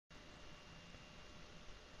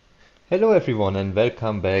Hello everyone and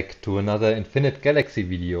welcome back to another Infinite Galaxy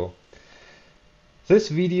video. This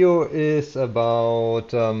video is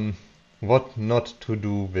about what not to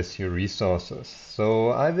do with your resources. So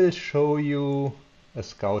I will show you a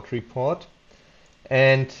scout report,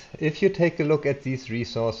 and if you take a look at these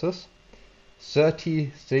resources,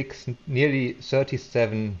 36, nearly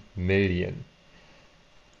 37 million.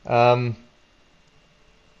 The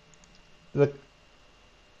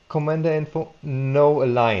commander info, no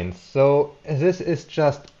alliance. So this is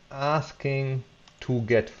just asking to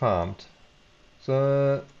get farmed.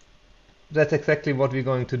 So that's exactly what we're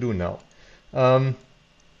going to do now. Um,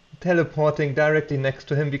 Teleporting directly next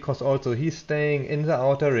to him because also he's staying in the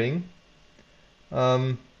outer ring.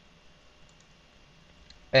 And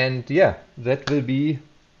yeah, that will be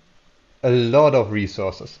a lot of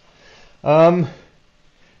resources. Um,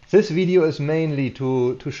 this video is mainly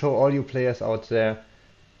to show all you players out there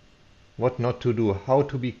what not to do, how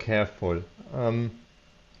to be careful.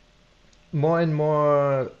 More and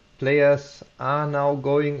more players are now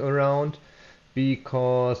going around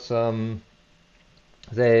because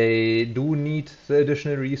they do need the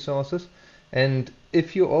additional resources, and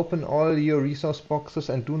if you open all your resource boxes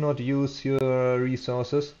and do not use your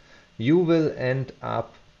resources, you will end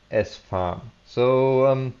up as farm.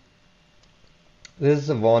 So this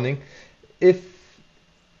is a warning. If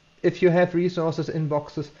you have resources in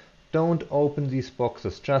boxes, don't open these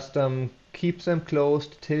boxes. Just keep them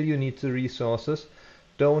closed till you need the resources.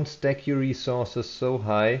 Don't stack your resources so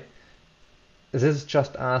high. This is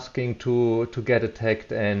just asking to get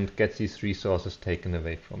attacked and get these resources taken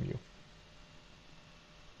away from you.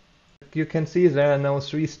 You can see there are now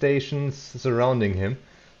 3 stations surrounding him.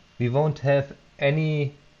 We won't have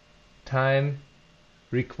any time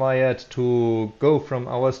required to go from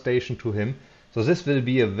our station to him. So this will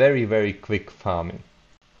be a very quick farming.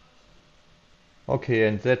 Okay,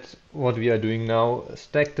 and that's what we are doing now.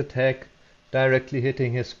 Stacked attack, directly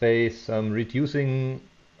hitting his base, reducing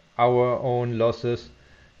our own losses,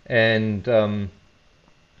 and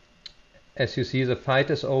as you see, the fight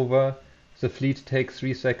is over, the fleet takes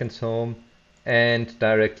 3 seconds home and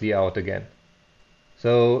directly out again.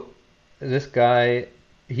 So this guy,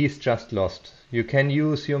 he's just lost. You can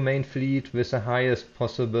use your main fleet with the highest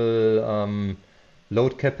possible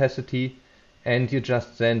load capacity, and you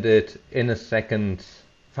just send it in a second,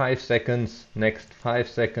 5 seconds, next 5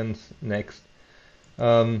 seconds, next.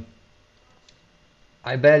 I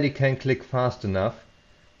barely can click fast enough,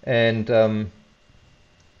 and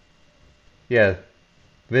yeah,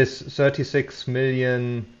 with 36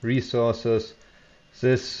 million resources,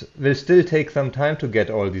 this will still take some time to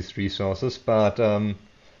get all these resources, but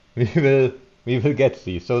we will get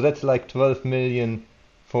these. So that's like 12 million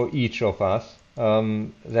for each of us.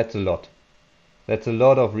 That's a lot. That's a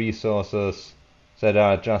lot of resources that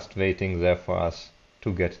are just waiting there for us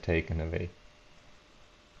to get taken away.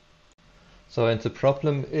 So, and the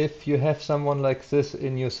problem, if you have someone like this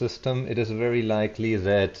in your system, it is very likely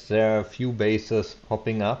that there are a few bases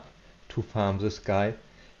popping up to farm this guy,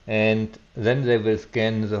 and then they will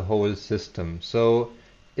scan the whole system. So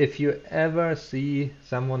if you ever see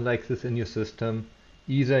someone like this in your system,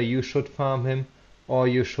 either you should farm him or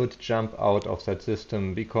you should jump out of that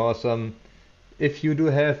system, because if you do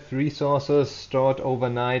have resources stored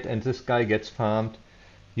overnight and this guy gets farmed,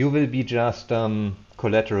 you will be just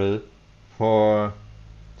collateral for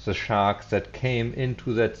the sharks that came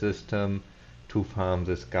into that system to farm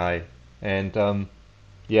this guy. And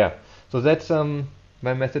yeah, so that's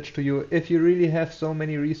my message to you. If you really have so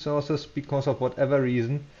many resources because of whatever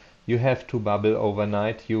reason, you have to bubble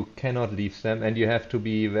overnight. You cannot leave them, and you have to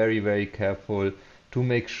be very careful to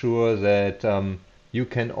make sure that you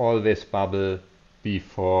can always bubble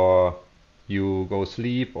before you go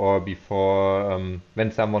sleep, or before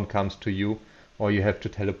when someone comes to you, or you have to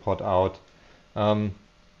teleport out.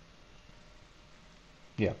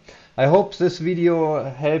 Yeah, I hope this video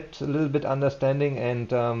helped a little bit understanding,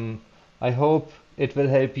 and I hope it will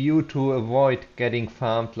help you to avoid getting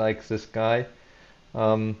farmed like this guy.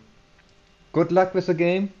 Good luck with the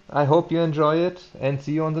game. I hope you enjoy it, and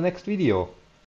see you on the next video.